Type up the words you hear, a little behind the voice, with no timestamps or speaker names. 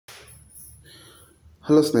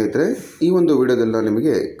Hello ಸ್ನೇಹಿತರೆ, ಈ ಒಂದು ವಿಡಿಯೋದಲ್ಲಿ ನಾನು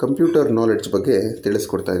ನಿಮಗೆ ಕಂಪ್ಯೂಟರ್ ನಾಲೆಡ್ಜ್ ಬಗ್ಗೆ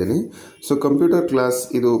ತಿಳಿಸ್ಕೊಡ್ತಾ ಇದ್ದೀನಿ. ಸೊ ಕಂಪ್ಯೂಟರ್ ಕ್ಲಾಸ್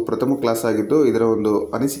ಇದು ಪ್ರಥಮ ಕ್ಲಾಸ್ ಆಗಿದ್ದು, ಇದರ ಒಂದು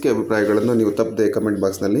ಅನಿಸಿಕೆ ಅಭಿಪ್ರಾಯಗಳನ್ನು ನೀವು ತಪ್ಪದೆ ಕಮೆಂಟ್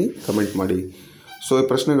ಬಾಕ್ಸ್ನಲ್ಲಿ ಕಮೆಂಟ್ ಮಾಡಿ. ಸೊ ಈ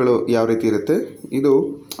ಪ್ರಶ್ನೆಗಳು ಯಾವ ರೀತಿ ಇರುತ್ತೆ, ಇದು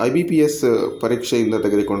IBPS ಪರೀಕ್ಷೆಯಿಂದ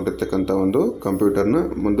ತೆಗೆದುಕೊಂಡಿರ್ತಕ್ಕಂಥ ಒಂದು ಕಂಪ್ಯೂಟರ್ನ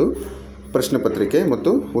ಒಂದು ಪ್ರಶ್ನೆ ಪತ್ರಿಕೆ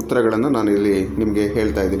ಮತ್ತು ಉತ್ತರಗಳನ್ನು ನಾನು ಇಲ್ಲಿ ನಿಮಗೆ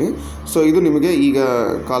ಹೇಳ್ತಾ ಇದ್ದೀನಿ. ಸೊ ಇದು ನಿಮಗೆ ಈಗ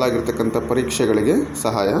ಕಾಲಾಗಿರ್ತಕ್ಕಂಥ ಪರೀಕ್ಷೆಗಳಿಗೆ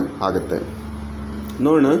ಸಹಾಯ ಆಗುತ್ತೆ.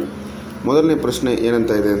 ನೋಡೋಣ ಮೊದಲನೇ ಪ್ರಶ್ನೆ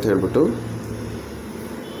ಏನಂತ ಇದೆ ಅಂತ ಹೇಳ್ಬಿಟ್ಟು.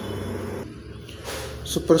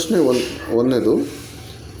 ಸೊ ಪ್ರಶ್ನೆ ಒಂದನೇದು,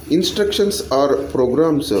 instructions R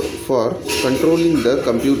programmes for controlling the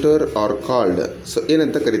computer are called. So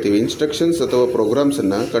ಏನಂತ ಕರಿತೀವಿ, ಇನ್ಸ್ಟ್ರಕ್ಷನ್ಸ್ ಅಥವಾ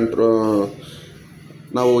ಪ್ರೋಗ್ರಾಮ್ಸನ್ನು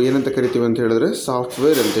ನಾವು ಏನಂತ ಕರಿತೀವಿ ಅಂತ ಹೇಳಿದ್ರೆ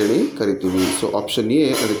ಸಾಫ್ಟ್ವೇರ್ ಅಂತೇಳಿ ಕರಿತೀವಿ. ಸೊ ಆಪ್ಷನ್ ಎ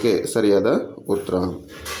ಅದಕ್ಕೆ ಸರಿಯಾದ ಉತ್ತರ.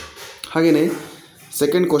 ಹಾಗೆಯೇ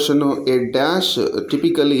second question, A dash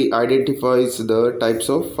typically identifies the types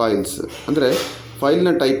of files. ಅಂದರೆ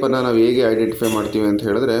ಫೈಲ್ನ ಟೈಪನ್ನು ನಾವು ಹೇಗೆ ಐಡೆಂಟಿಫೈ ಮಾಡ್ತೀವಿ ಅಂತ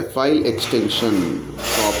ಹೇಳಿದ್ರೆ file extension.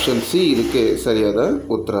 So option C ಇದಕ್ಕೆ ಸರಿಯಾದ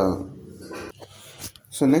ಉತ್ತರ.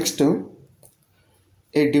 So next,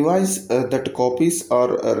 A device that copies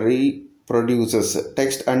R ರೀಪ್ರೊಡ್ಯೂಸಸ್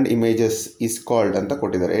text and images is called ಅಂತ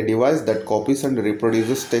ಕೊಟ್ಟಿದ್ದಾರೆ. A device that copies and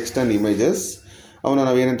ರೀಪ್ರೊಡ್ಯೂಸಸ್ text and images, ಅವನ್ನ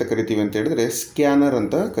ನಾವೇನಂತ ಕರಿತೀವಿ ಅಂತ ಹೇಳಿದ್ರೆ ಸ್ಕ್ಯಾನರ್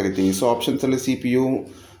ಅಂತ ಕರಿತೀವಿ. So ಆಪ್ಷನ್ಸಲ್ಲಿ CPU,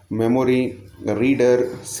 memory, reader,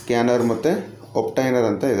 scanner ಮತ್ತು ಒಪ್ಟೈನರ್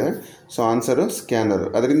ಅಂತ ಇದೆ. So answer scanner.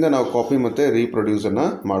 ಅದರಿಂದ ನಾವು ಕಾಪಿ ಮತ್ತು ರೀಪ್ರೊಡ್ಯೂಸನ್ನು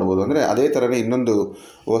ಮಾಡ್ಬೋದು. ಅಂದರೆ ಅದೇ ಥರನೇ ಇನ್ನೊಂದು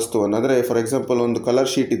ವಸ್ತುವನ್ನು, ಅಂದರೆ ಫಾರ್ ಎಕ್ಸಾಂಪಲ್ ಒಂದು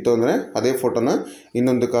ಕಲರ್ ಶೀಟ್ ಇತ್ತು ಅಂದರೆ ಅದೇ ಫೋಟೋನ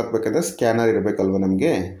ಇನ್ನೊಂದಕ್ಕೆ ಹಾಕಬೇಕಂದ್ರೆ ಸ್ಕ್ಯಾನರ್ ಇರಬೇಕಲ್ವ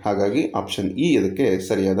ನಮಗೆ. ಹಾಗಾಗಿ ಆಪ್ಷನ್ ಇ ಅದಕ್ಕೆ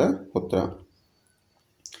ಸರಿಯಾದ ಉತ್ತರ.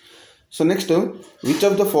 So next, which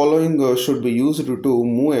of the following should be used to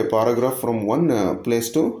move a paragraph from one place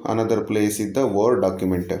to another place in the Word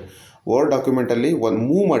document. Word ಡಾಕ್ಯುಮೆಂಟಲ್ಲಿ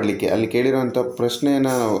move ಮಾಡಲಿಕ್ಕೆ ಅಲ್ಲಿ ಕೇಳಿರೋಂಥ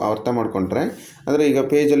ಪ್ರಶ್ನೆಯನ್ನು ಅರ್ಥ ಮಾಡಿಕೊಂಡ್ರೆ, ಅಂದರೆ ಈಗ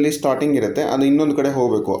ಪೇಜಲ್ಲಿ ಸ್ಟಾರ್ಟಿಂಗ್ ಇರುತ್ತೆ, ಅದು ಇನ್ನೊಂದು ಕಡೆ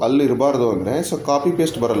ಹೋಗಬೇಕು, ಅಲ್ಲಿ ಇರಬಾರ್ದು ಅಂದರೆ ಸೊ ಕಾಪಿ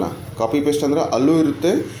ಪೇಸ್ಟ್ ಬರೋಲ್ಲ. ಕಾಪಿ ಪೇಸ್ಟ್ ಅಂದರೆ ಅಲ್ಲೂ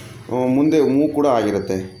ಇರುತ್ತೆ, ಮುಂದೆ ಮೂವ್ ಕೂಡ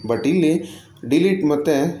ಆಗಿರುತ್ತೆ. ಬಟ್ ಇಲ್ಲಿ ಡಿಲೀಟ್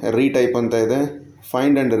ಮತ್ತು ರೀಟೈಪ್ ಅಂತ ಇದೆ,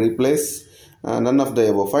 find and replace, none of the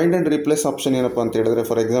above. Find and replace option ಏನಪ್ಪ ಅಂತ ಹೇಳಿದ್ರೆ,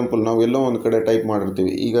 ಫಾರ್ ಎಕ್ಸಾಂಪಲ್ ನಾವು ಎಲ್ಲೋ ಒಂದು ಕಡೆ ಟೈಪ್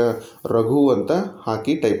ಮಾಡಿರ್ತೀವಿ, ಈಗ ರಘು ಅಂತ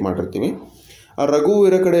ಹಾಕಿ ಟೈಪ್ ಮಾಡಿರ್ತೀವಿ. ಆ ರಘು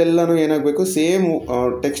ಇರೋ ಕಡೆ ಎಲ್ಲನೂ ಏನಾಗಬೇಕು, ಸೇಮ್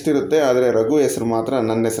ಟೆಕ್ಸ್ಟ್ ಇರುತ್ತೆ, ಆದರೆ ರಘು ಹೆಸರು ಮಾತ್ರ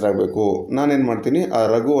ನನ್ನ ಹೆಸರಾಗಬೇಕು. ನಾನೇನು ಮಾಡ್ತೀನಿ, ಆ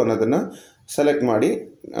ರಘು ಅನ್ನೋದನ್ನು ಸೆಲೆಕ್ಟ್ ಮಾಡಿ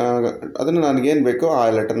ಅದನ್ನು ನನಗೇನು ಬೇಕೋ ಆ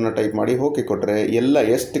ಲೆಟರ್ನ ಟೈಪ್ ಮಾಡಿ ಹೋಗಿ ಕೊಟ್ಟರೆ ಎಲ್ಲ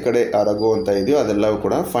ಎಷ್ಟು ಕಡೆ ಆ ರಘು ಅಂತ ಇದೆಯೋ ಅದೆಲ್ಲವೂ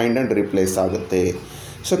ಕೂಡ ಫೈಂಡ್ ಆ್ಯಂಡ್ ರೀಪ್ಲೇಸ್ ಆಗುತ್ತೆ.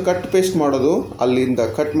 ಸೊ ಕಟ್ ಪೇಸ್ಟ್ ಮಾಡೋದು, ಅಲ್ಲಿಂದ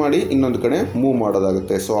ಕಟ್ ಮಾಡಿ ಇನ್ನೊಂದು ಕಡೆ ಮೂವ್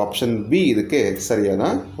ಮಾಡೋದಾಗುತ್ತೆ. ಸೊ ಆಪ್ಷನ್ ಬಿ ಇದಕ್ಕೆ ಸರಿಯಾದ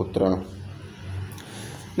ಉತ್ತರ.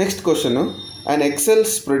 Next question, an Excel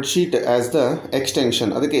spreadsheet as the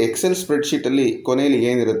extension. ಅದಕ್ಕೆ ಎಕ್ಸೆಲ್ ಸ್ಪ್ರೆಡ್ಶೀಟಲ್ಲಿ ಕೊನೆಯಲ್ಲಿ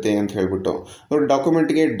ಏನಿರುತ್ತೆ ಅಂತ ಹೇಳ್ಬಿಟ್ಟು ನೋಡಿ,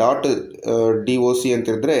 ಡಾಕ್ಯುಮೆಂಟ್ಗೆ .doc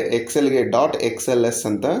ಅಂತಿದ್ರೆ ಎಕ್ಸೆಲ್ಗೆ .xls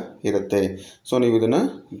ಅಂತ ಇರುತ್ತೆ. ಸೊ ನೀವು ಇದನ್ನು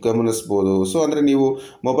ಗಮನಿಸ್ಬೋದು. ಸೊ ಅಂದರೆ ನೀವು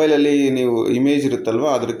ಮೊಬೈಲಲ್ಲಿ ನೀವು ಇಮೇಜ್ ಇರುತ್ತಲ್ವ,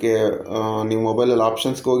 ಅದಕ್ಕೆ ನೀವು ಮೊಬೈಲಲ್ಲಿ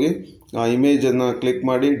ಆಪ್ಷನ್ಸ್ಗೆ ಹೋಗಿ ಆ ಇಮೇಜನ್ನು ಕ್ಲಿಕ್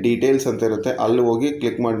ಮಾಡಿ ಡೀಟೇಲ್ಸ್ ಅಂತ ಇರುತ್ತೆ, ಅಲ್ಲಿ ಹೋಗಿ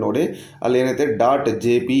ಕ್ಲಿಕ್ ಮಾಡಿ ನೋಡಿ, ಅಲ್ಲಿ ಏನೈತೆ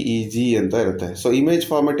 .jpeg ಅಂತ ಇರುತ್ತೆ. ಸೊ ಇಮೇಜ್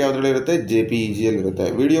ಫಾರ್ಮೆಟ್ ಯಾವುದ್ರಲ್ಲಿ ಇರುತ್ತೆ, JPEG ಇರುತ್ತೆ.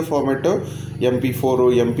 ವಿಡಿಯೋ ಫಾರ್ಮೆಟು MP4,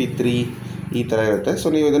 MP3 ಈ ಥರ ಇರುತ್ತೆ. ಸೊ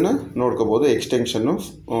ನೀವು ಇದನ್ನು ನೋಡ್ಕೋಬೋದು. ಎಕ್ಸ್ಟೆನ್ಷನ್ನು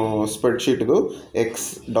ಸ್ಪ್ರೆಡ್ಶೀಟ್ದು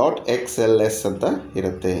 .xls ಅಂತ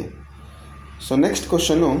ಇರುತ್ತೆ. So next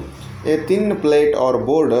question, A thin plate R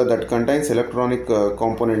board that contains electronic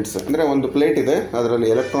components. ಅಂದರೆ ಒಂದು ಪ್ಲೇಟ್ ಇದೆ, ಅದರಲ್ಲಿ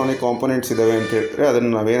ಎಲೆಕ್ಟ್ರಾನಿಕ್ ಕಾಂಪೊನೆಂಟ್ಸ್ ಇದ್ದಾವೆ ಅಂತ ಹೇಳಿದ್ರೆ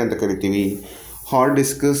ಅದನ್ನು ನಾವೇನಂತ ಕರಿತೀವಿ, ಹಾರ್ಡ್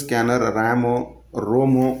ಡಿಸ್ಕ್, ಸ್ಕ್ಯಾನರ್, ರ್ಯಾಮು,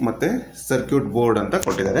 ರೋಮು ಮತ್ತು ಸರ್ಕ್ಯೂಟ್ ಬೋರ್ಡ್ ಅಂತ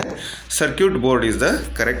ಕೊಟ್ಟಿದ್ದಾರೆ. Circuit board is the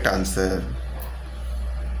correct answer.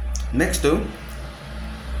 Next,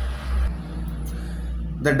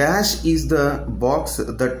 the dash is the box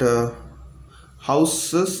that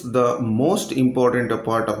houses the most important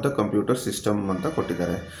part of the computer system ಅಂತ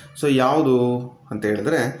ಕೊಟ್ಟಿದ್ದಾರೆ. ಸೊ ಯಾವುದು ಅಂತ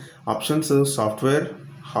ಹೇಳಿದ್ರೆ options software,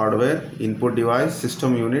 hardware, input device,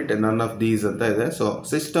 system unit, none of these ಅಂತ ಇದೆ. So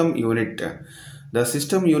system unit, the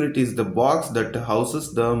system unit is the box that houses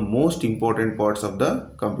the most important parts of the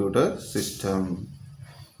computer system.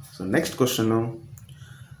 So next question,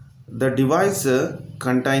 the device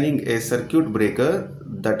containing A circuit breaker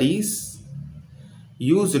that is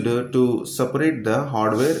used to separate the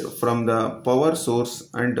hardware from the power source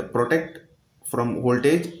and protect from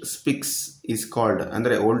voltage spikes is called.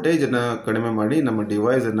 ಅಂದರೆ ವೋಲ್ಟೇಜನ್ನು ಕಡಿಮೆ ಮಾಡಿ ನಮ್ಮ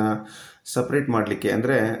ಡಿವೈಸನ್ನು separate ಮಾಡಲಿಕ್ಕೆ,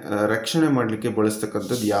 ಅಂದರೆ ರಕ್ಷಣೆ ಮಾಡಲಿಕ್ಕೆ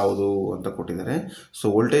ಬಳಸ್ತಕ್ಕಂಥದ್ದು ಯಾವುದು ಅಂತ ಕೊಟ್ಟಿದ್ದಾರೆ.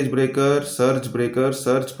 So voltage breaker,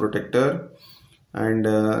 ಸರ್ಜ್ protector, and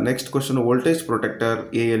next question voltage protector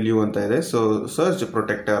ALU ಅಂತ ಇದೆ. ಸೊ ಸರ್ಜ್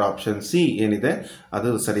ಪ್ರೊಟೆಕ್ಟರ್ ಆಪ್ಷನ್ ಸಿ ಏನಿದೆ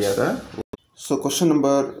ಅದು ಸರಿಯಾದ. So question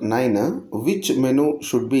number 9, which menu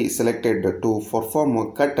should be selected to perform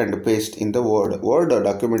cut and paste in the Word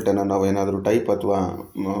ಡಾಕ್ಯುಮೆಂಟನ್ನು ನಾವು ಏನಾದರೂ ಟೈಪ್ ಅಥವಾ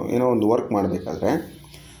ಏನೋ ಒಂದು ವರ್ಕ್ ಮಾಡಬೇಕಾದ್ರೆ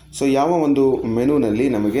ಸೊ ಯಾವ ಒಂದು ಮೆನುನಲ್ಲಿ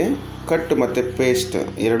ನಮಗೆ ಕಟ್ ಮತ್ತು ಪೇಸ್ಟ್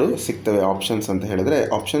ಎರಡು ಸಿಗ್ತವೆ ಆಪ್ಷನ್ಸ್ ಅಂತ ಹೇಳಿದ್ರೆ,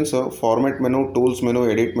 options format menu, tools menu,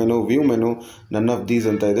 edit menu, view menu, none of these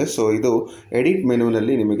ಅಂತ ಇದೆ. ಸೊ ಇದು ಎಡಿಟ್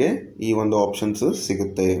ಮೆನುನಲ್ಲಿ ನಿಮಗೆ ಈ ಒಂದು ಆಪ್ಷನ್ಸ್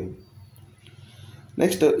ಸಿಗುತ್ತೆ.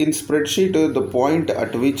 Next, in spreadsheet the point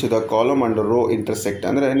at which the column and rho intersect.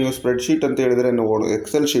 ಅಂದರೆ ನೀವು ಸ್ಪ್ರೆಡ್ಶೀಟ್ ಅಂತ ಹೇಳಿದರೆ ನಾವು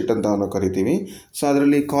ಎಕ್ಸೆಲ್ ಶೀಟ್ ಅಂತ ನಾವು ಕರಿತೀವಿ. ಸೊ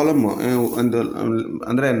ಅದರಲ್ಲಿ ಕಾಲಮ್ ಒಂದು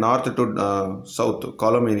ಅಂದರೆ ನಾರ್ತ್ ಟು ಸೌತ್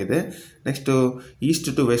ಕಾಲಮ್ ಏನಿದೆ, ನೆಕ್ಸ್ಟು ಈಸ್ಟ್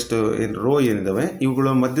ಟು ವೆಸ್ಟ್ ಏನು ರೋ ಏನಿದ್ದಾವೆ, ಇವುಗಳ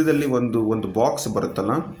ಮಧ್ಯದಲ್ಲಿ ಒಂದು ಬಾಕ್ಸ್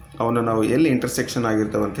ಬರುತ್ತಲ್ಲ, ಅವನ್ನ ನಾವು ಎಲ್ಲಿ ಇಂಟರ್ಸೆಕ್ಷನ್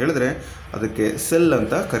ಆಗಿರ್ತವೆ ಅಂತ ಹೇಳಿದ್ರೆ ಅದಕ್ಕೆ ಸೆಲ್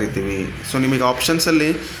ಅಂತ ಕರಿತೀವಿ. ಸೊ ನಿಮಗೆ ಆಪ್ಷನ್ಸಲ್ಲಿ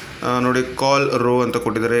ನೋಡಿ, ಕಾಲ್ ರೋ ಅಂತ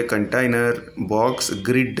ಕೊಟ್ಟಿದ್ದಾರೆ, ಕಂಟೈನರ್, ಬಾಕ್ಸ್,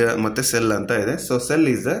 ಗ್ರಿಡ್ ಮತ್ತು ಸೆಲ್ ಅಂತ ಇದೆ. So cell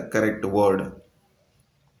is the correct word.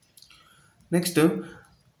 Next,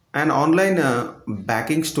 on online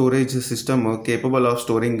backing storage system capable of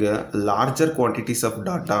storing larger quantities of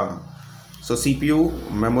data. So CPU,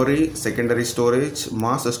 memory, secondary storage,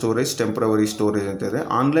 mass storage, temporary storage ಅಂತ ಇದೆ.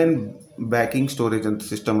 Online backing storage ಅಂತ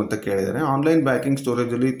system ಅಂತ ಕೇಳಿದ್ದಾರೆ. Online backing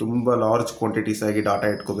ಸ್ಟೋರೇಜಲ್ಲಿ ತುಂಬ large quantities ಆಗಿ data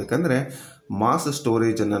ಇಟ್ಕೋಬೇಕಂದ್ರೆ mass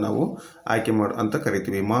ಸ್ಟೋರೇಜನ್ನು ನಾವು ಆಯ್ಕೆ ಅಂತ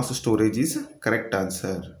ಕರಿತೀವಿ. Mass storage is correct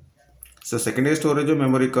answer. So secondary storage,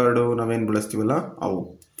 memory card ನಾವೇನು ಬಳಸ್ತೀವಲ್ಲ ಅವು.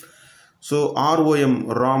 ಸೊ ROM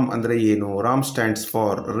ರಾಮ್ ಅಂದರೆ ಏನು? Ram stands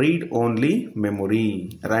for read only memory,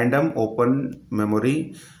 random open memory,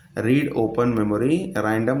 read open memory,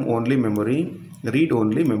 random only memory, read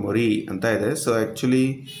only memory ಅಂತ ಇದೆ. So actually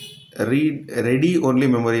ready only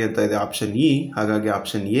memory ಅಂತ ಇದೆ option E. ಹಾಗಾಗಿ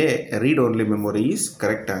option A read only memory is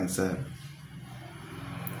correct answer.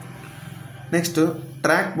 Next,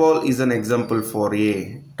 track ball is an example for A.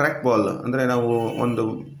 Track ball ಅಂದರೆ ನಾವು ಒಂದು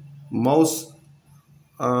mouse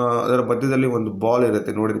ಅದರ ಮಧ್ಯದಲ್ಲಿ ಒಂದು ಬಾಲ್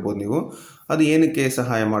ಇರುತ್ತೆ, ನೋಡಿರ್ಬೋದು ನೀವು. ಅದು ಏನಕ್ಕೆ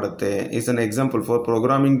ಸಹಾಯ ಮಾಡುತ್ತೆ? Is an example for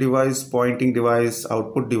programming device, Poynting device,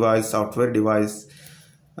 output device, software device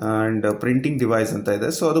and printing device ಅಂತ ಇದೆ.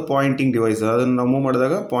 ಸೊ ಅದು ಪಾಯಿಂಟಿಂಗ್ ಡಿವೈಸ್. ಅದನ್ನು ನಾವು ಮೂವ್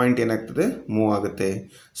ಮಾಡಿದಾಗ ಪಾಯಿಂಟ್ ಏನಾಗ್ತದೆ, ಮೂವ್ ಆಗುತ್ತೆ.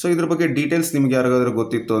 ಸೊ ಇದ್ರ ಬಗ್ಗೆ ಡೀಟೇಲ್ಸ್ ನಿಮ್ಗೆ ಯಾರಿಗಾದ್ರೂ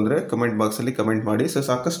ಗೊತ್ತಿತ್ತು ಅಂದರೆ ಕಮೆಂಟ್ ಬಾಕ್ಸಲ್ಲಿ ಕಮೆಂಟ್ ಮಾಡಿ. ಸೊ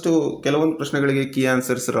ಸಾಕಷ್ಟು ಕೆಲವೊಂದು ಪ್ರಶ್ನೆಗಳಿಗೆ ಕೀ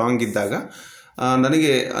ಆನ್ಸರ್ಸ್ ರಾಂಗ್ ಇದ್ದಾಗ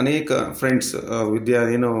ನನಗೆ ಅನೇಕ ಫ್ರೆಂಡ್ಸ್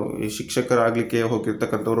ಏನು ಶಿಕ್ಷಕರಾಗಲಿಕ್ಕೆ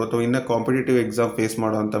ಹೋಗಿರ್ತಕ್ಕಂಥವ್ರು ಅಥವಾ ಇನ್ನೂ ಕಾಂಪಿಟೇಟಿವ್ ಎಕ್ಸಾಮ್ ಫೇಸ್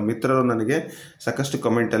ಮಾಡುವಂಥ ಮಿತ್ರರು ನನಗೆ ಸಾಕಷ್ಟು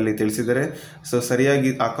ಕಮೆಂಟಲ್ಲಿ ತಿಳಿಸಿದ್ದಾರೆ. ಸೊ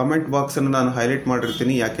ಸರಿಯಾಗಿ ಆ ಕಮೆಂಟ್ ಬಾಕ್ಸನ್ನು ನಾನು ಹೈಲೈಟ್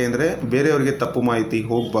ಮಾಡಿರ್ತೀನಿ, ಯಾಕೆ ಅಂದರೆ ಬೇರೆಯವರಿಗೆ ತಪ್ಪು ಮಾಹಿತಿ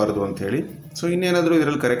ಹೋಗಬಾರ್ದು ಅಂಥೇಳಿ. ಸೊ ಇನ್ನೇನಾದರೂ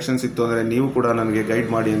ಇದರಲ್ಲಿ ಕರೆಕ್ಷನ್ಸ್ ಇತ್ತು ಅಂದರೆ ನೀವು ಕೂಡ ನನಗೆ ಗೈಡ್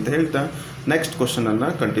ಮಾಡಿ ಅಂತ ಹೇಳ್ತಾ ನೆಕ್ಸ್ಟ್ ಕ್ವಶನನ್ನು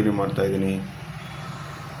ಕಂಟಿನ್ಯೂ ಮಾಡ್ತಾ ಇದ್ದೀನಿ.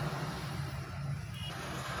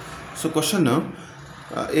 So question,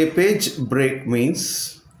 A page break means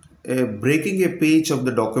breaking a page of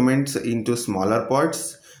the documents into smaller parts,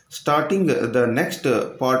 starting the next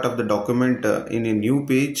part of the document in a new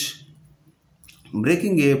page,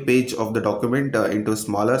 breaking a page of the document into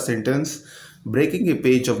smaller sentence, breaking a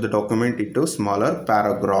page of the document into smaller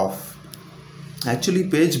paragraph. Actually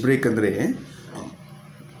page break ಅಂದರೆ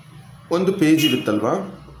ಒಂದು page ಇರುತ್ತಲ್ವಾ,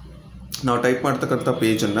 ನಾವು type ಮಾಡ್ತಕ್ಕಂಥ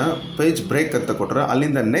ಪೇಜನ್ನು page break ಅಂತ ಕೊಟ್ಟರೆ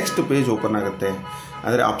ಅಲ್ಲಿಂದ next page open ಆಗುತ್ತೆ.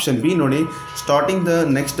 ಅಂದರೆ ಆಪ್ಷನ್ ಬಿ ನೋಡಿ, starting the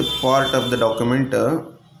next part of the document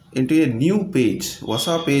into A new page,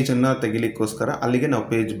 ಹೊಸ ಪೇಜನ್ನು ತೆಗಿಲಿಕ್ಕೋಸ್ಕರ ಅಲ್ಲಿಗೆ ನಾವು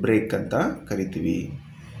ಪೇಜ್ ಬ್ರೇಕ್ ಅಂತ ಕರಿತೀವಿ.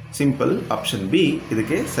 ಸಿಂಪಲ್, ಆಪ್ಷನ್ ಬಿ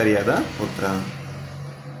ಇದಕ್ಕೆ ಸರಿಯಾದ ಉತ್ತರ.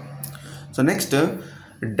 So next,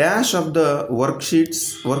 dash of the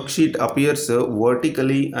worksheet appears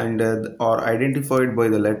vertically and are identified by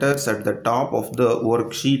the letters at the top of the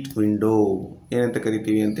worksheet window. ಏನಂತ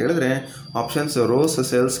ಕರಿತೀವಿ ಅಂತ ಹೇಳಿದ್ರೆ options rose,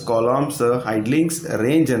 cells, columns, ಹೈಡ್ಲಿಂಕ್ಸ್,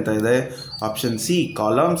 range ಅಂತ ಇದೆ. ಆಪ್ಷನ್ ಸಿ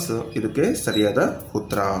ಕಾಲಮ್ಸ್ ಇದಕ್ಕೆ ಸರಿಯಾದ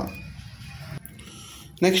ಉತ್ತರ.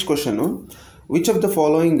 Next question, which of the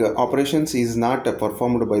following operations is not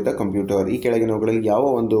performed by the computer. ಈ ಕೆಳಗಿನವುಗಳಲ್ಲಿ ಯಾವ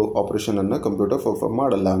ಒಂದು ಆಪರೇಷನನ್ನು ಕಂಪ್ಯೂಟರ್ ಪರ್ಫಾರ್ಮ್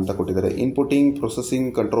ಮಾಡಲ್ಲ ಅಂತ ಕೊಟ್ಟಿದ್ದಾರೆ. ಇನ್ಪುಟಿಂಗ್, ಪ್ರೊಸೆಸಿಂಗ್,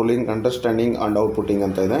 ಕಂಟ್ರೋಲಿಂಗ್, ಅಂಡರ್ಸ್ಟ್ಯಾಂಡಿಂಗ್ ಆ್ಯಂಡ್ ಔಟ್ಪುಟಿಂಗ್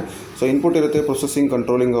ಅಂತ ಇದೆ. ಸೊ ಇನ್ಪುಟ್ ಇರುತ್ತೆ, ಪ್ರೊಸೆಸಿಂಗ್,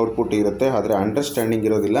 ಕಂಟ್ರೋಲಿಂಗ್, ಔಟ್ಪುಟ್ ಇರುತ್ತೆ, ಆದರೆ ಅಂಡರ್ಸ್ಟ್ಯಾಂಡಿಂಗ್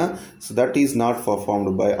ಇರೋದಿಲ್ಲ. So that is not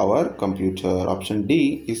performed by our computer. Option D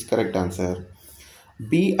is correct answer.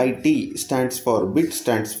 BIT stands for bit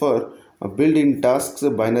stands for build in tasks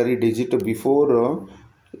binary digit before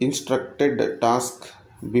instructed task,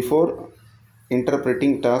 before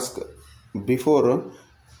interpreting task, before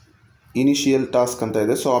initial task ಅಂತ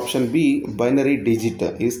ಇದೆ. So option B binary digit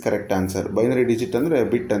is correct answer. Binary digit ಅಂದರೆ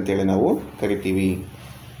ಬಿಟ್ ಅಂತೇಳಿ ನಾವು ಕರಿತೀವಿ.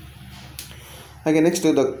 ಹಾಗೆ next,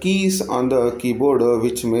 the keys on the keyboard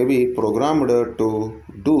which may be programmed to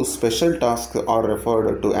do special task R referred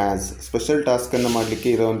to as. Special ಟಾಸ್ಕನ್ನು ಮಾಡಲಿಕ್ಕೆ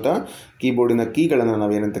ಇರುವಂಥ ಕೀಬೋರ್ಡಿನ ಕೀಗಳನ್ನು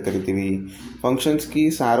ನಾವೇನಂತ ಕರಿತೀವಿ? Functions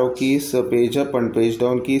keys, arrow keys, page up and page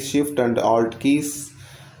down keys, shift and halt keys,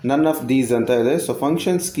 none of these ಅಂತ ಇದೆ. So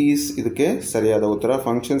functions keys ಇದಕ್ಕೆ ಸರಿಯಾದ ಉತ್ತರ.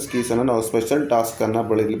 ಫಂಕ್ಷನ್ಸ್ ಕೀಸನ್ನು ನಾವು ಸ್ಪೆಷಲ್ ಟಾಸ್ಕನ್ನು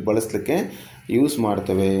ಬಳಸಲಿಕ್ಕೆ ಯೂಸ್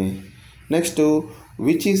ಮಾಡ್ತೇವೆ. Next,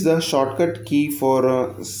 which is the shortcut key for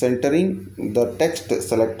centring the text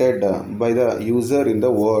selected by the user in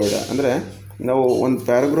the word. ಅಂದರೆ ನಾವು ಒಂದು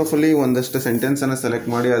ಪ್ಯಾರಾಗ್ರಾಫಲ್ಲಿ ಒಂದಷ್ಟು ಸೆಂಟೆನ್ಸನ್ನು ಸೆಲೆಕ್ಟ್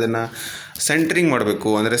ಮಾಡಿ ಅದನ್ನು ಸೆಂಟ್ರಿಂಗ್ ಮಾಡಬೇಕು,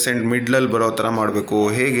 ಅಂದರೆ ಮಿಡ್ಲಲ್ಲಿ ಬರೋ ಥರ ಮಾಡಬೇಕು.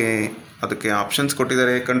 ಹೇಗೆ? ಅದಕ್ಕೆ ಆಪ್ಷನ್ಸ್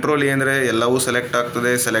ಕೊಟ್ಟಿದ್ದಾರೆ. ಕಂಟ್ರೋಲ್ ಎ ಅಂದರೆ ಎಲ್ಲವೂ ಸೆಲೆಕ್ಟ್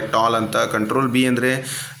ಆಗ್ತದೆ, ಸೆಲೆಕ್ಟ್ ಆಲ್ ಅಂತ. ಕಂಟ್ರೋಲ್ ಬಿ ಅಂದರೆ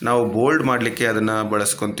ನಾವು ಬೋಲ್ಡ್ ಮಾಡಲಿಕ್ಕೆ ಅದನ್ನು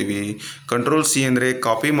ಬಳಸ್ಕೊತೀವಿ. ಕಂಟ್ರೋಲ್ ಸಿ ಅಂದರೆ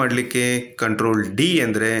ಕಾಪಿ ಮಾಡಲಿಕ್ಕೆ. ಕಂಟ್ರೋಲ್ ಡಿ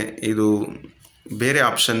ಅಂದರೆ ಇದು ಬೇರೆ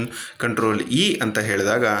ಆಪ್ಷನ್. ಕಂಟ್ರೋಲ್ ಇ ಅಂತ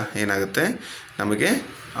ಹೇಳಿದಾಗ ಏನಾಗುತ್ತೆ, ನಮಗೆ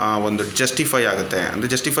ಒಂದು ಜಸ್ಟಿಫೈ ಆಗುತ್ತೆ. ಅಂದರೆ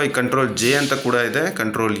ಜಸ್ಟಿಫೈ ಕಂಟ್ರೋಲ್ ಜೆ ಅಂತ ಕೂಡ ಇದೆ.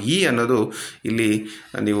 ಕಂಟ್ರೋಲ್ ಇ ಅನ್ನೋದು ಇಲ್ಲಿ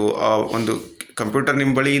ನೀವು ಒಂದು ಕಂಪ್ಯೂಟರ್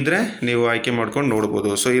ನಿಮ್ಮ ಬಳಿ ಇದ್ದರೆ ನೀವು ಆಯ್ಕೆ ಮಾಡ್ಕೊಂಡು ನೋಡ್ಬೋದು.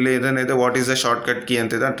 ಸೊ ಇಲ್ಲಿ ಇದನ್ನಿದೆ, what is the shortcut key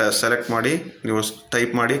ಅಂತಿದೆ, ಸೆಲೆಕ್ಟ್ ಮಾಡಿ ನೀವು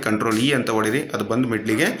ಟೈಪ್ ಮಾಡಿ ಕಂಟ್ರೋಲ್ ಇ ಅಂತ ಹೊಡೀರಿ, ಅದು ಬಂದು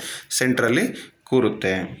ಮಿಡ್ಲಿಗೆ ಸೆಂಟ್ರಲ್ಲಿ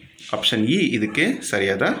ಕೂರುತ್ತೆ. ಆಪ್ಷನ್ ಇ ಇದಕ್ಕೆ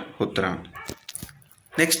ಸರಿಯಾದ ಉತ್ತರ.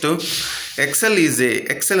 ನೆಕ್ಸ್ಟು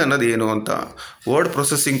ಎಕ್ಸೆಲ್ ಅನ್ನೋದು ಏನು ಅಂತ. Word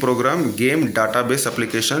processing program, game database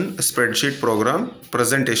application, spreadsheet program,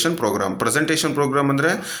 presentation program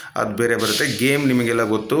ಅಂದರೆ ಅದು ಬೇರೆ ಬರುತ್ತೆ. ಗೇಮ್ ನಿಮಗೆಲ್ಲ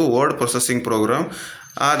ಗೊತ್ತು, ವರ್ಡ್ ಪ್ರೊಸೆಸಿಂಗ್ ಪ್ರೋಗ್ರಾಮ್.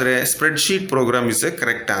 ಆದರೆ spreadsheet program is A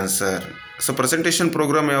correct answer. So presentation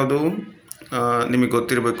program ಯಾವುದು ನಿಮಗೆ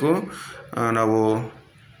ಗೊತ್ತಿರಬೇಕು. ನಾವು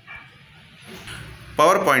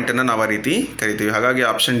ಪವರ್ ಪಾಯಿಂಟನ್ನು ನಾವು ಆ ರೀತಿ ಕರಿತೀವಿ. ಹಾಗಾಗಿ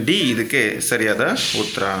ಆಪ್ಷನ್ ಡಿ ಇದಕ್ಕೆ ಸರಿಯಾದ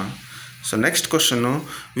ಉತ್ತರ. So next question,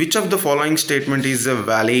 which of the following statement is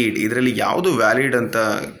valid? ಇದರಲ್ಲಿ ಯಾವುದು ವ್ಯಾಲಿಡ್ ಅಂತ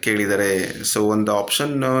ಕೇಳಿದ್ದಾರೆ. ಸೊ ಒಂದು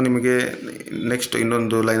ಆಪ್ಷನ್ ನಿಮಗೆ ನೆಕ್ಸ್ಟ್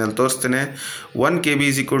ಇನ್ನೊಂದು ಲೈನಲ್ಲಿ ತೋರಿಸ್ತೇನೆ. 1 KB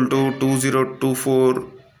is equal to 2024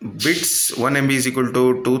 bits, 1 MB is equal to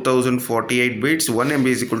 2048 bits, 1 MB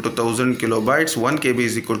is equal to 1000 kilobytes, 1 KB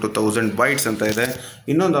is equal to 1000 bytes ಅಂತ ಇದೆ.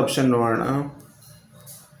 ಇನ್ನೊಂದು ಆಪ್ಷನ್ ನೋಡೋಣ.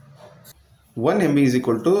 1 MB is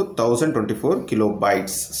equal to 1024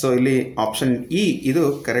 kilobytes. So ಇಲ್ಲಿ ಆಪ್ಷನ್ ಇ ಇದು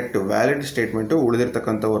ಕರೆಕ್ಟ್ ವ್ಯಾಲಿಡ್ ಸ್ಟೇಟ್ಮೆಂಟು.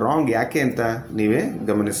 ಉಳಿದಿರ್ತಕ್ಕಂಥವು ರಾಂಗ್. ಯಾಕೆ ಅಂತ ನೀವೇ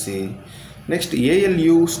ಗಮನಿಸಿ. Next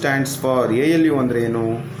ALU stands for. ALU ಅಂದರೆ ಏನು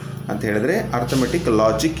ಅಂತ ಹೇಳಿದ್ರೆ arithmetic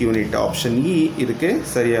logic unit. Option E ಇದಕ್ಕೆ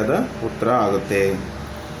ಸರಿಯಾದ ಉತ್ತರ ಆಗುತ್ತೆ.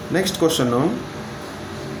 Next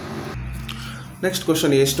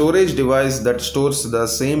question, a storage device that stores the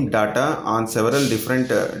same data on several different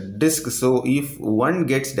disks. So if one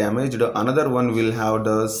gets damaged, another one will have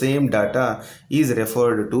the same data is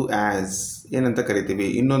referred to as ಏನಂತ ಕರಿತೀವಿ.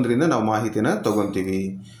 ಇನ್ನೊಂದರಿಂದ ನಾವು ಮಾಹಿತಿನ ತಗೊಂತೀವಿ.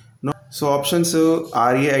 So options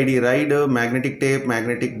RAID ride, magnetic tape,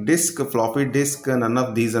 magnetic disc, floppy disc, none of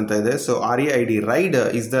these ಅಂತ ಇದೆ. So RAID ride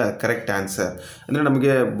is the correct answer. ಅಂದರೆ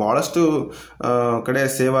ನಮಗೆ ಭಾಳಷ್ಟು ಕಡೆ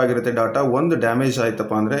ಸೇವ್ ಆಗಿರುತ್ತೆ ಡಾಟಾ. ಒಂದು ಡ್ಯಾಮೇಜ್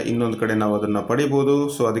ಆಯ್ತಪ್ಪ ಅಂದರೆ ಇನ್ನೊಂದು ಕಡೆ ನಾವು ಅದನ್ನು ಪಡಿಬೋದು.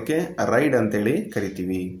 ಸೊ ಅದಕ್ಕೆ ರೈಡ್ ಅಂತೇಳಿ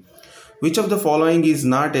ಕರಿತೀವಿ. Which of the following is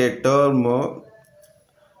not A term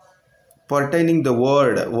pertaining the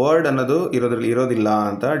word ಅನ್ನೋದು ಇರೋದಿಲ್ಲ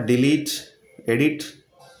ಅಂತ. ಡಿಲೀಟ್, ಎಡಿಟ್,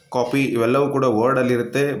 ಕಾಪಿ ಇವೆಲ್ಲವೂ ಕೂಡ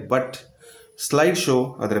ವರ್ಡಲ್ಲಿರುತ್ತೆ, ಬಟ್ ಸ್ಲೈಡ್ ಶೋ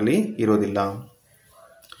ಅದರಲ್ಲಿ ಇರೋದಿಲ್ಲ.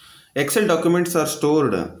 Excel documents R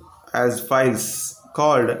stored as files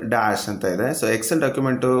called dash ಅಂತ ಇದೆ. ಸೊ ಎಕ್ಸೆಲ್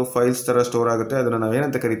ಡಾಕ್ಯುಮೆಂಟು ಫೈಲ್ಸ್ ಥರ ಸ್ಟೋರ್ ಆಗುತ್ತೆ. ಅದನ್ನು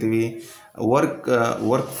ನಾವೇನಂತ ಕರಿತೀವಿ?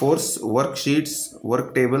 Work force, work sheets,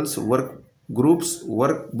 work tables, work groups,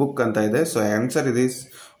 work book ಅಂತ ಇದೆ. So answer is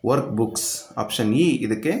work books. Option E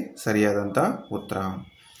ಇದಕ್ಕೆ ಸರಿಯಾದಂಥ ಉತ್ತರ.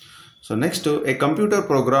 So next, A computer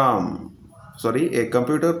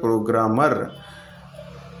programmer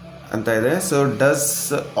ಅಂತ ಇದೆ. So does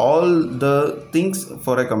all the things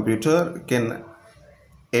for A computer, Ken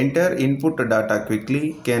enter input data quickly,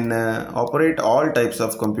 Ken operate all types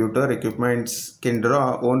of computer equipments, Ken draw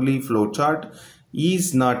only flow chart, is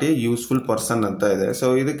not A useful person ಅಂತ ಇದೆ. So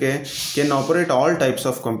ಇದಕ್ಕೆ Ken operate all types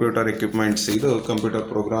of computer equipments ಇದು computer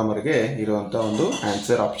ಪ್ರೋಗ್ರಾಮರ್ಗೆ ಇರುವಂಥ ಒಂದು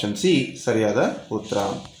answer. Option C ಸರಿಯಾದ ಉತ್ತರ.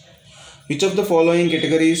 Which of the following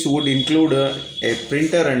categories wood include A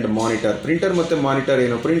printer and monitor? Printer ಮತ್ತು monitor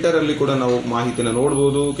ಏನು? ಪ್ರಿಂಟರಲ್ಲಿ ಕೂಡ ನಾವು ಮಾಹಿತಿನ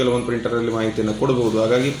ನೋಡ್ಬೋದು, ಕೆಲವೊಂದು ಪ್ರಿಂಟರಲ್ಲಿ ಮಾಹಿತಿಯನ್ನು ಕೊಡ್ಬೋದು.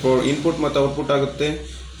 ಹಾಗಾಗಿ ಇನ್ಪುಟ್ ಮತ್ತು ಔಟ್ಪುಟ್ ಆಗುತ್ತೆ.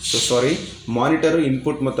 ಮಾನಿಟರು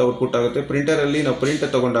ಇನ್ಪುಟ್ ಮತ್ತು ಔಟ್ಪುಟ್ ಆಗುತ್ತೆ. ಪ್ರಿಂಟರಲ್ಲಿ ನಾವು ಪ್ರಿಂಟ್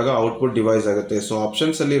ತಗೊಂಡಾಗ ಔಟ್ಪುಟ್ ಡಿವೈಸ್ ಆಗುತ್ತೆ. So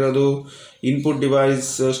ಆಪ್ಷನ್ಸಲ್ಲಿರೋದು input device,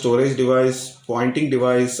 storage device, Poynting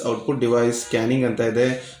device, output device, scanning ಅಂತ ಇದೆ.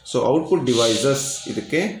 ಸೊ ಔಟ್ಪುಟ್ ಡಿವೈಸಸ್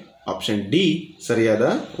ಇದಕ್ಕೆ ಆಪ್ಷನ್ ಡಿ ಸರಿಯಾದ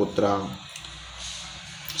ಉತ್ತರ.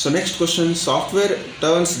 So next question, software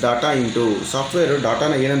turns data into. Software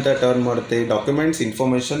ಡಾಟಾನ ಏನಂತ ಟರ್ನ್ ಮಾಡುತ್ತೆ? Documents,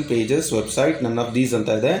 information, pages, website, none of these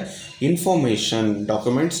ಅಂತ ಇದೆ. Information.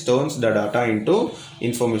 Documents turns the data into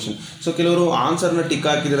information. So ಕೆಲವರು ಆನ್ಸರ್ನ ಟಿಕ್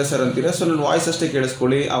ಹಾಕಿದ್ದೀರಾ ಸರ್ ಅಂತೀರಾ. ಸೊ ನನ್ನ ವಾಯ್ಸ್ ಅಷ್ಟೇ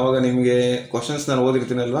ಕೇಳಿಸ್ಕೊಳ್ಳಿ, ಆವಾಗ ನಿಮಗೆ ಕ್ವಶನ್ಸ್ ನಾನು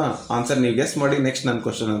ಓದಿರ್ತೀನಲ್ವಾ, ಆನ್ಸರ್ ನೀವು ಗೆಸ್ ಮಾಡಿ ನೆಕ್ಸ್ಟ್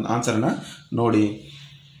ನನ್ನ ಆನ್ಸರ್ನ ನೋಡಿ.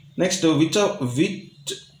 Next, which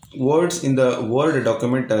words in the word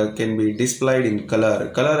document can be ಡಿಸ್ಪ್ಲೈಡ್ ಇನ್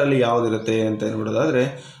ಕಲರಲ್ಲಿ ಯಾವುದಿರುತ್ತೆ ಅಂತ ನೋಡೋದಾದರೆ,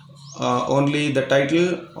 only the title,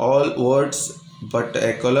 all words, but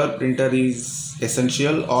a color printer is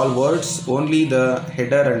essential. All words, only the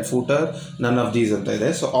header and footer, none of these ಅಂತ ಇದೆ.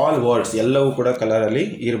 So all words ಎಲ್ಲವೂ ಕೂಡ ಕಲರಲ್ಲಿ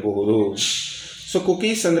ಇರಬಹುದು. So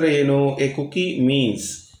cookies ಅಂದರೆ ಏನು? A Kuki means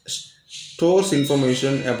stores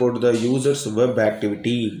information about the user's web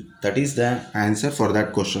activity. That is the answer for that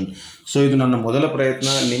question. So ಇದು ನನ್ನ ಮೊದಲ ಪ್ರಯತ್ನ.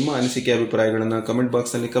 ನಿಮ್ಮ ಅನಿಸಿಕೆ ಅಭಿಪ್ರಾಯಗಳನ್ನು ಕಮೆಂಟ್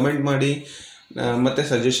ಬಾಕ್ಸಲ್ಲಿ ಕಮೆಂಟ್ ಮಾಡಿ ಮತ್ತು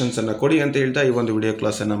ಸಜೆಷನ್ಸನ್ನು ಕೊಡಿ ಅಂತ ಹೇಳ್ತಾ ಈ ಒಂದು ವಿಡಿಯೋ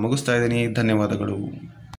ಕ್ಲಾಸನ್ನು ಮುಗಿಸ್ತಾ ಇದ್ದೀನಿ. ಧನ್ಯವಾದಗಳು.